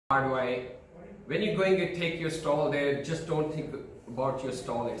hard way. When you're going to take your stall there, just don't think about your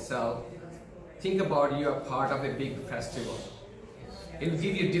stall itself. Think about you are part of a big festival. It'll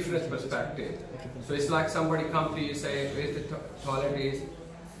give you a different perspective. So it's like somebody come to you, say, where's the toilet is?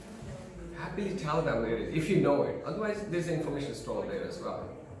 Happily tell them where it is, if you know it. Otherwise, there's an information stall there as well.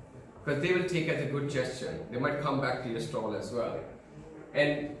 Because they will take it as a good gesture. They might come back to your stall as well.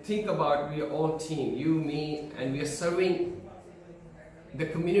 And think about, we are all team, you, me, and we are serving the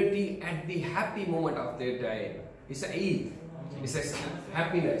community at the happy moment of their day. It's a Eid. It's a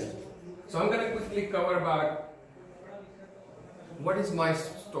happiness. So I'm going to quickly cover about what is my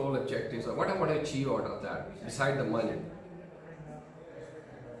stall objectives or what I want to achieve out of that, beside the money.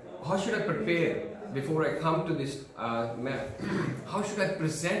 How should I prepare before I come to this MEFF? How should I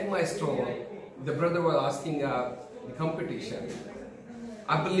present my stall? The brother was asking the competition.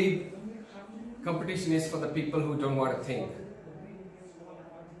 I believe competition is for the people who don't want to think.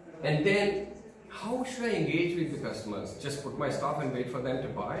 And then, how should I engage with the customers? Just put my stuff and wait for them to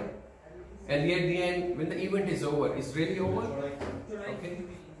buy? And at the end, when the event is over, it's really over? Okay?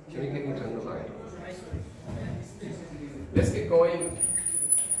 Can you turn the light on? Let's get going.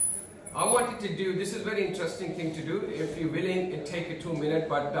 I wanted to do, this is a very interesting thing to do. If you're willing, it'll take you 2 minutes,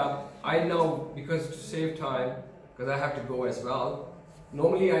 but I know, because to save time, because I have to go as well,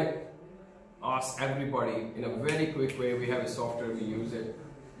 normally I ask everybody in a very quick way. We have a software, we use it.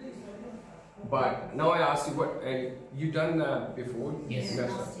 But now I ask you, what you done before? Yes.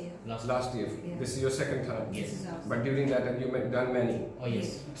 Last year. Last year. Yeah. This is your second time? Yes. But during that time you done many? Oh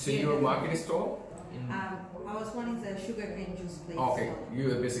yes. So your market stall? I was one is a sugar cane juice place. Okay,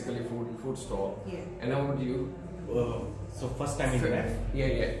 you are basically food stall. Yeah. And how would you? So first time in MEFF.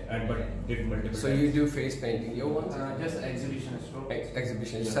 Yeah. But did multiple. So times. you do face painting? Your ones? Just exhibition store.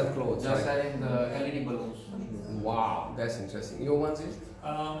 Exhibition. You sell clothes. Just right? selling the LED balloons. Wow, that's interesting. Your ones is?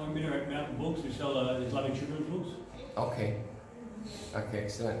 I'm in Mountain Books. We sell Islamic children's books. Okay. Okay,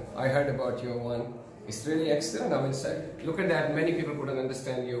 excellent. I heard about your one. It's really excellent. I mean, look at that. Many people couldn't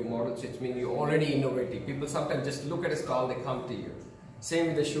understand your models, which means you're already innovative. People sometimes just look at a stall, they come to you. Same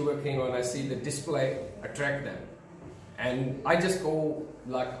with the sugar cane. When I see the display, attract them. And I just go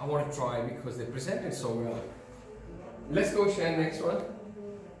like, I want to try because they present it so well. Let's go share next one.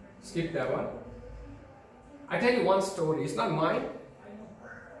 Skip that one. I tell you one story. It's not mine.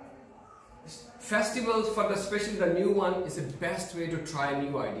 Festivals, for the especially the new one, is the best way to try a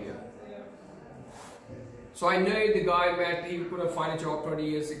new idea. So I know the guy met, he couldn't find a job 20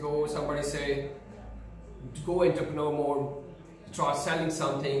 years ago. Somebody said, go entrepreneur mode, try selling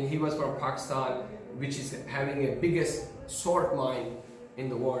something. He was from Pakistan, which is having a biggest salt mine in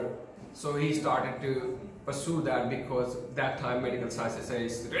the world. So he started to pursue that because that time medical sciences say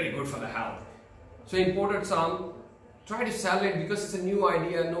it's really good for the health. So he imported some, tried to sell it because it's a new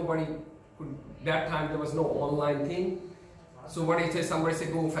idea. Nobody could, that time there was no online thing. So what he said, somebody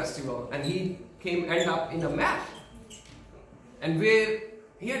said go festival, and he end up in a MEFF, and where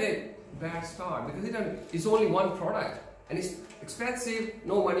he had a bad start because it's only one product and it's expensive,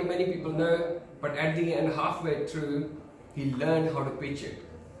 no money, many people know, but at the end, halfway through, he learned how to pitch it.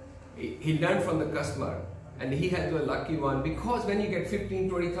 He learned from the customer, and he had a lucky one because when you get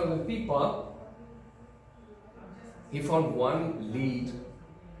 15,000-20,000 people, he found one lead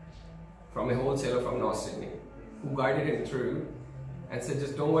from a wholesaler from North Sydney who guided him through and said,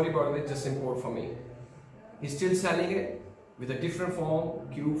 just don't worry about it, just import for me. He's still selling it with a different form,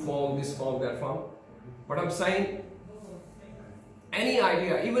 cube form, this form, that form. But I'm saying, any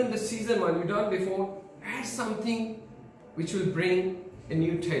idea, even the season one you done before, add something which will bring a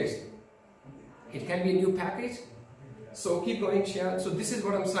new taste. It can be a new package. So keep going, share. So this is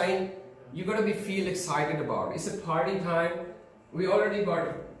what I'm saying. You gotta feel excited about it. It's a party time. We already got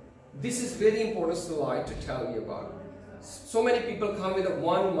it. This is very important slide to tell you about. So many people come with a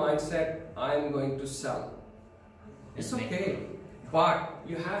one mindset, I'm going to sell. It's okay, but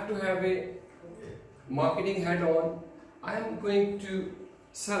you have to have a marketing head on. I'm going to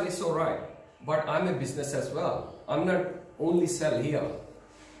sell, it's alright, but I'm a business as well. I'm not only sell here.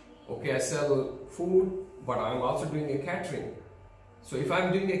 Okay, I sell food, but I'm also doing a catering. So if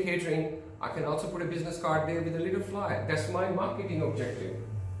I'm doing a catering, I can also put a business card there with a little flyer. That's my marketing objective.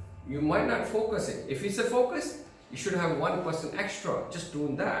 You might not focus it. If it's a focus, you should have one person extra just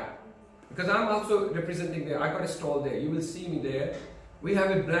doing that. Because I'm also representing there. I got a stall there. You will see me there. We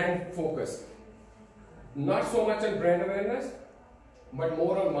have a brand focus. Not so much on brand awareness, but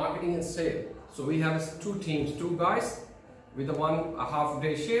more on marketing and sale. So we have two teams, two guys with a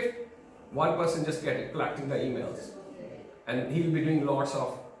half-day shift. One person just collecting the emails. And he'll be doing lots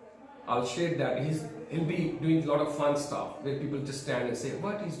of I'll share that. He'll be doing a lot of fun stuff where people just stand and say,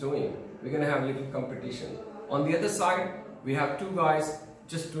 what he's doing. We're going to have a little competition. On the other side, we have two guys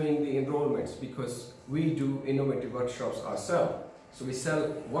just doing the enrollments because we do innovative workshops ourselves. So we sell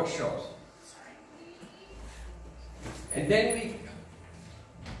workshops. And then we,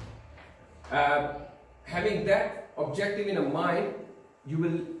 having that objective in a mind, you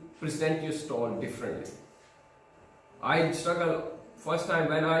will present your stall differently. I struggled first time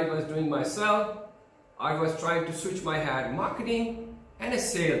when I was doing myself. I was trying to switch my hat, marketing and a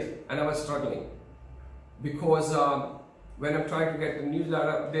sales, and I was struggling because when I'm trying to get the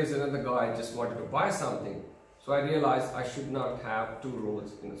newsletter, there's another guy just wanted to buy something. So I realized I should not have two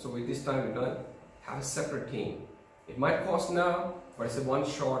roles. So with this time we're going to have a separate team. It might cost now, but it's a one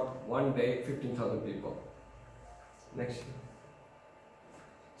shot, one day, 15,000 people. Next year.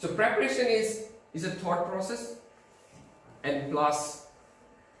 So preparation is a thought process, and plus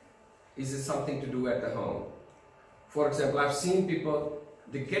is something to do at the home. For example, I've seen people,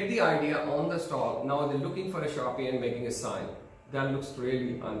 they get the idea on the stall, now they're looking for a Sharpie and making a sign. That looks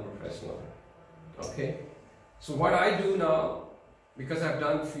really unprofessional. Okay? So what I do now, because I've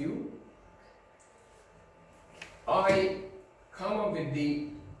done few, I come up with the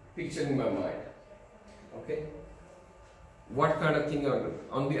picture in my mind. Okay? What kind of thing I do.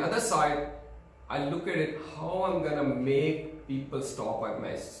 On the other side, I look at it, how I'm gonna make people stop at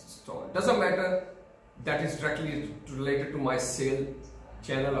my stall. Doesn't matter that is directly related to my sale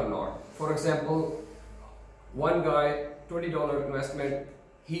channel or not. For example, one guy, $20 investment,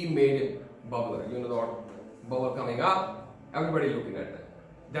 he made a bubbler. You know the bubble coming up, everybody looking at that.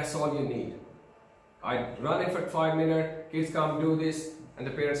 That's all you need. I run it for 5 minutes, kids come do this, and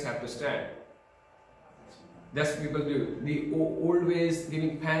the parents have to stand. That's what people do. The old ways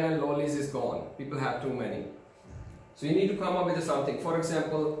giving pen and lollies is gone. People have too many. So you need to come up with something. For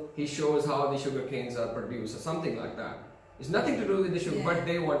example, he shows how the sugar canes are produced or something like that. It's nothing to do with the sugar, but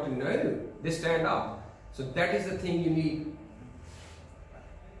they want to know. They stand up. So that is the thing you need.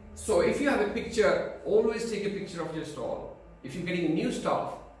 So if you have a picture, always take a picture of your stall. If you're getting new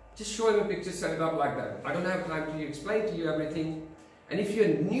stuff, just show him a picture, set it up like that. I don't have time to explain to you everything. And if you're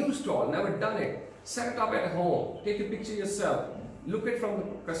a new stall, never done it, set it up at home. Take a picture yourself. Look at it from the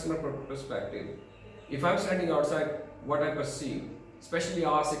customer perspective. If I'm standing outside, what I perceive, especially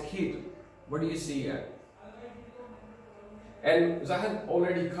as a kid, what do you see here? And Zahid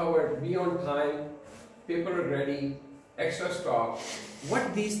already covered, be on time, paper ready, extra stock.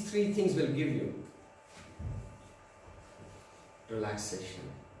 What these three things will give you? Relaxation.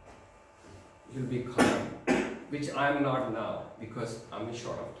 You'll be calm, which I'm not now because I'm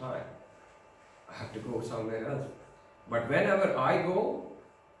short of time. I have to go somewhere else. But whenever I go,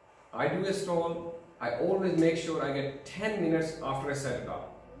 I do a stall, I always make sure I get 10 minutes after I set it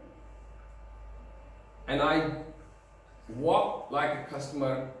up. And I walk like a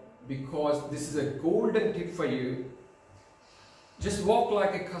customer because this is a golden tip for you. Just walk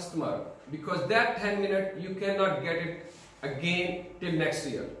like a customer because that 10 minutes you cannot get it again till next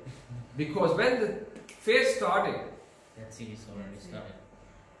year. Because when the fair started, That series already started.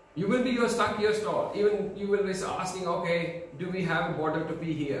 you will be stuck your stall. Even you will be asking, okay, do we have a bottle to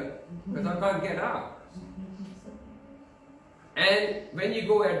pee here? Because I can't get out. And when you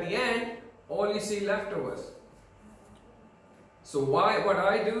go at the end, all you see leftovers. So what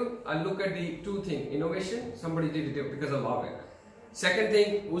I do, I look at the two things. Innovation, somebody did it because I love it. Second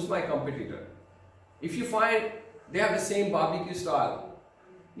thing, who's my competitor? If you find they have the same barbecue style,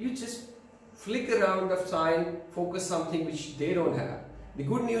 you just flick around the sign, focus something which they don't have. The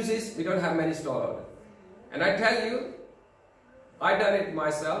good news is we don't have many stalls. And I tell you, I done it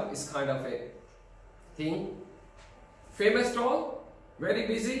myself. It's kind of a thing. Famous stall, very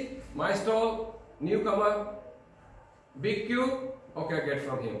busy. My stall, newcomer, big queue. Okay, I get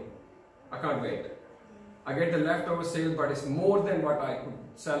from him. I can't wait. I get the leftover sale, but it's more than what I could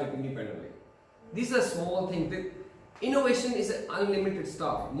sell it independently. These are small things. Innovation is unlimited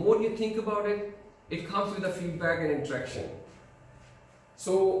stuff. More you think about it, it comes with the feedback and interaction.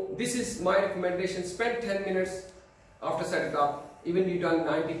 So this is my recommendation. Spend 10 minutes after setting up. Even you done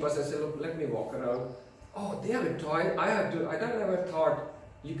 90%, say, look, let me walk around. Oh, they have a toy. I don't ever thought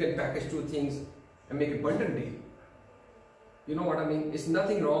you can package two things and make a bundle deal. You know what I mean? It's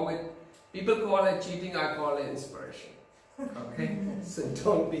nothing wrong with, people call it cheating, I call it inspiration. Okay? So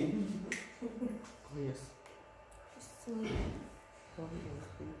don't be. Oh, yes.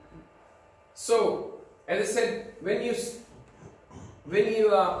 So, as I said, when you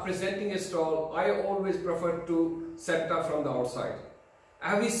are presenting a stall, I always prefer to set it up from the outside.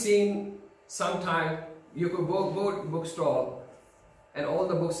 Have you seen sometime you could go bookstall and all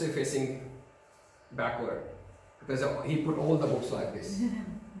the books are facing backward because he put all the books like this.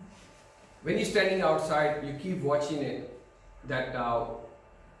 When you're standing outside, you keep watching it, that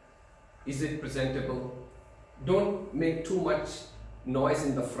is it presentable? Don't make too much noise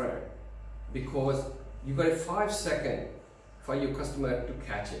in the front because you got a 5 second for your customer to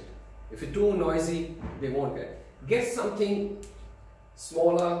catch it. If it's too noisy, they won't get something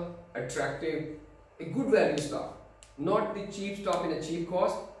smaller, attractive, a good value stuff, not the cheap stuff in a cheap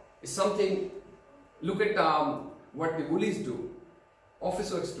cost. It's something. Look at what the Woolies do,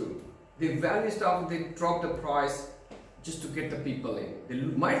 Office Works do. They value stuff, they drop the price just to get the people in. They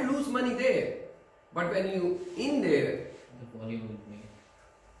might lose money there, but when you in there, The volume would be.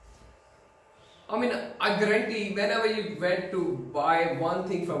 I mean, I guarantee whenever you went to buy one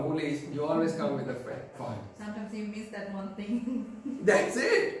thing from Woolies, you always come with a friend. Sometimes you miss that one thing. That's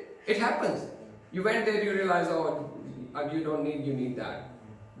it. It happens. You went there, you realize, oh, you don't need, you need that.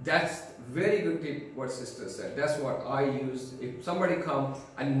 That's very good tip what sister said. That's what I use. If somebody comes,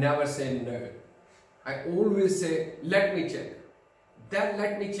 I never say no. I always say, let me check. That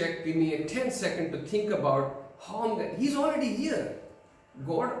let me check, give me a 10 second to think about how I'm going. He's already here.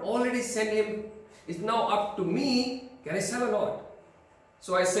 God already sent him. It's now up to me, can I sell or not?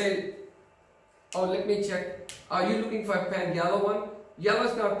 So I said, oh, let me check. Are you looking for a pen, yellow one? Yellow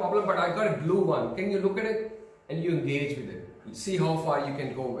is not a problem, but I got a blue one. Can you look at it? And you engage with it. See how far you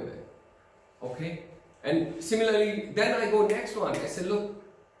can go with it. Okay? And similarly, then I go next one. I said, look,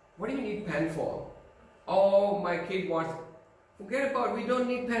 what do you need pen for? Oh, my kid wants, forget about, we don't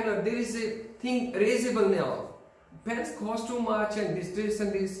need pen. There is a thing erasable now. Pens cost too much and this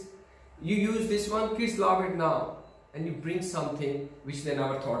and this. You use this one, kids love it now. And you bring something which they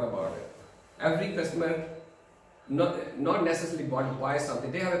never thought about it. Every customer, not necessarily want to buy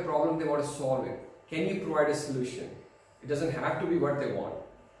something. They have a problem, they want to solve it. Can you provide a solution? It doesn't have to be what they want.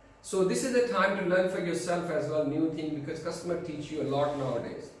 So this is the time to learn for yourself as well, new thing, because customers teach you a lot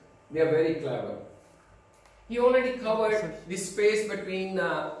nowadays. They are very clever. He already covered the space between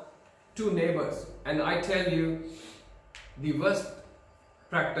two neighbors. And I tell you, the worst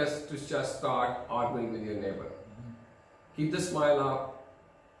practice to just start arguing with your neighbor. Keep the smile up.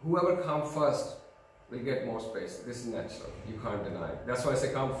 Whoever comes first will get more space. This is natural. You can't deny it. That's why I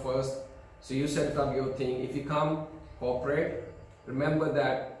say come first. So you set up your thing. If you come, cooperate. Remember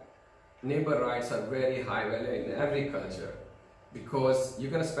that neighbor rights are very high value in every culture because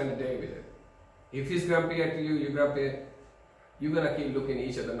you're going to spend a day with it. If he's grumpy at you, you're grumpy, you're going to keep looking at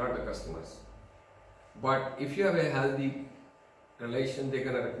each other, not the customers. But if you have a healthy relation, they're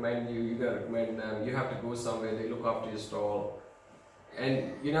going to recommend you, you're going to recommend them, you have to go somewhere, they look after your stall.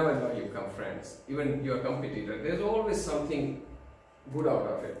 And you never know, you become friends. Even your competitor, there's always something good out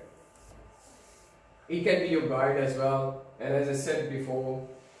of it. He can be your guide as well. And as I said before,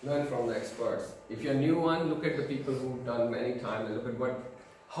 learn from the experts. If you're a new one, look at the people who've done many times and look at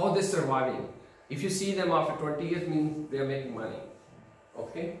how they're surviving. If you see them after 20 years, means they're making money.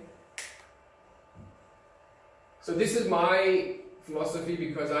 Okay? So this is my philosophy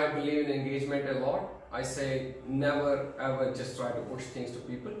because I believe in engagement a lot. I say never ever just try to push things to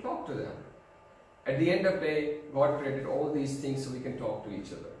people, talk to them. At the end of the day, God created all these things so we can talk to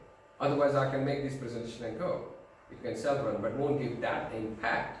each other. Otherwise, I can make this presentation and go. It can self-run, but won't give that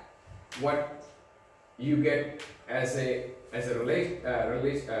impact. What you get as a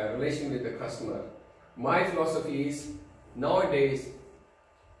relation with the customer. My philosophy is nowadays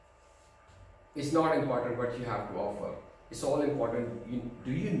it's not important what you have to offer. It's all important.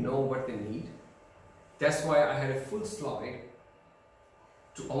 Do you know what they need? That's why I had a full slide.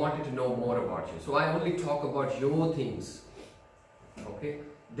 I wanted to know more about you. So I only talk about your things. Okay?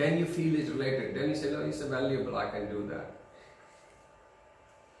 Then you feel it's related. Then you say, no, it's valuable, I can do that.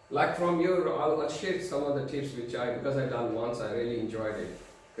 Like from your, I'll share some of the tips which because I done once, I really enjoyed it.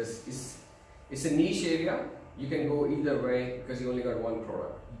 Because it's a niche area, you can go either way because you only got one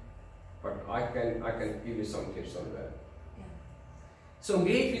product. But I can give you some tips on that. Yeah. So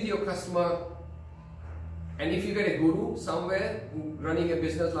engage with your customer, and if you get a guru somewhere running a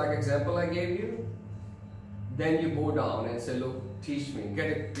business like example I gave you, then you go down and say, look, teach me,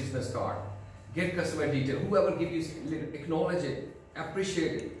 get a business card, get customer detail, whoever gives you, acknowledge it,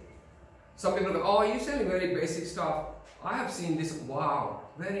 appreciate it. Some people go, oh, you're selling very basic stuff. I have seen this, wow,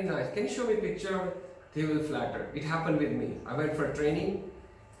 very nice. Can you show me a picture? They will flatter. It happened with me. I went for a training,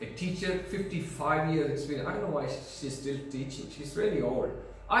 a teacher, 55 years experience. I don't know why she's still teaching. She's really old.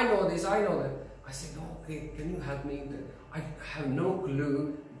 I know this, I know that. I said, no, okay, can you help me? I have no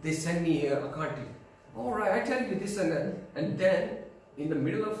clue. They send me here, I can't teach. All right, I tell you this and that. And then, in the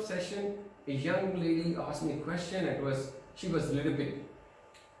middle of session, a young lady asked me a question. It was, she was a little bit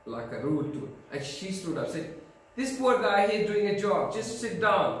like a rude to, and she stood up, said, "This poor guy here doing a job, just sit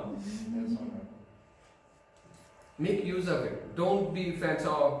down." Make use of it. Don't be fence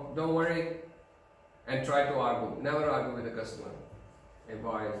off, don't worry, and try to argue. Never argue with a customer, a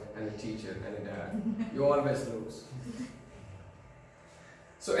wife, and a teacher, and a dad. You always lose.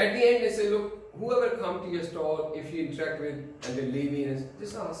 So at the end, they say, look, whoever come to your stall, if you interact with and they leave in,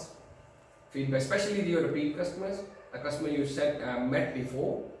 just ask feedback, especially your repeat customers, a customer you said met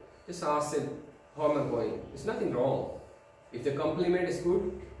before, just ask them, how am I going? There's nothing wrong. If the compliment is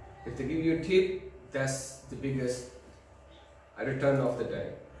good, if they give you a tip, that's the biggest return of the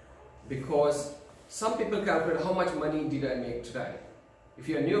day. Because some people calculate how much money did I make today. If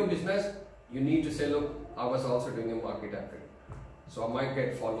you're a new business, you need to say, look, I was also doing a market effort. So I might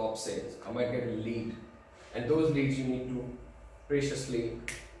get follow-up sales, I might get a lead. And those leads you need to preciously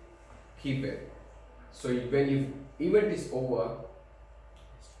keep it. So when your event is over,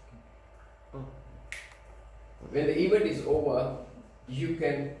 when the event is over, you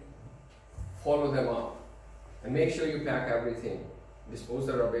can follow them up and make sure you pack everything, dispose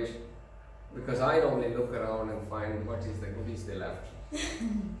the rubbish, because I normally look around and find what is the goodies they left.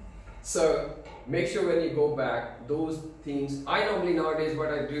 So make sure when you go back, those things, I normally nowadays what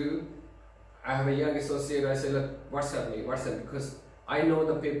I do, I have a young associate, I say, look, WhatsApp me, because I know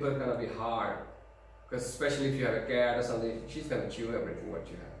the paper gonna be hard, because especially if you have a cat or something, she's gonna chew everything what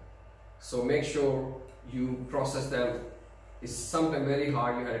you have. So make sure you process them. It's sometimes very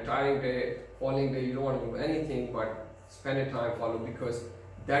hard, you had a tiring day, falling day, you don't want to do anything but spend a time follow, because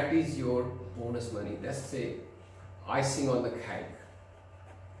that is your bonus money. That's the icing on the cake.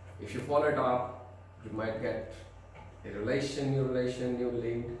 If you follow it up, you might get a new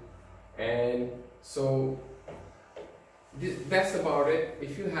lead. And so that's about it.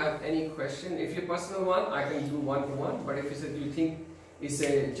 If you have any question, if your personal one, I can do one-to-one, but if you think it's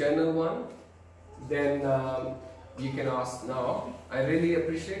a general one, then you can ask now. I really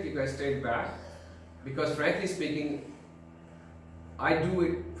appreciate you guys stayed back, because frankly speaking, I do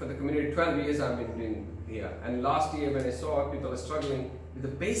it for the community. 12 years I've been doing here, and last year when I saw people are struggling with the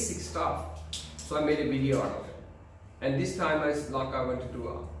basic stuff, so I made a video out of it. And this time I want to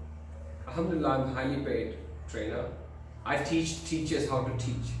do, alhamdulillah, I'm a highly paid trainer. I teach teachers how to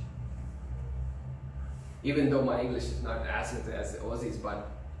teach, even though my English is not as good as the Aussies, but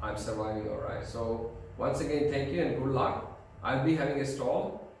I'm surviving alright. So once again, thank you and good luck. I'll be having a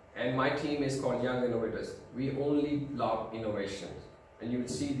stall, and my team is called Young Innovators. We only love innovations, and you will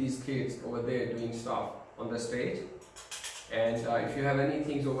see these kids over there doing stuff on the stage. And if you have any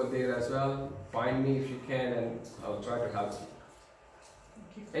things over there as well, find me if you can, and I'll try to help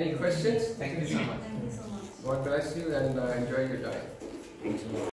you. Any questions? Thank you so much. Thank you so much. God bless you, and enjoy your day. Thank you.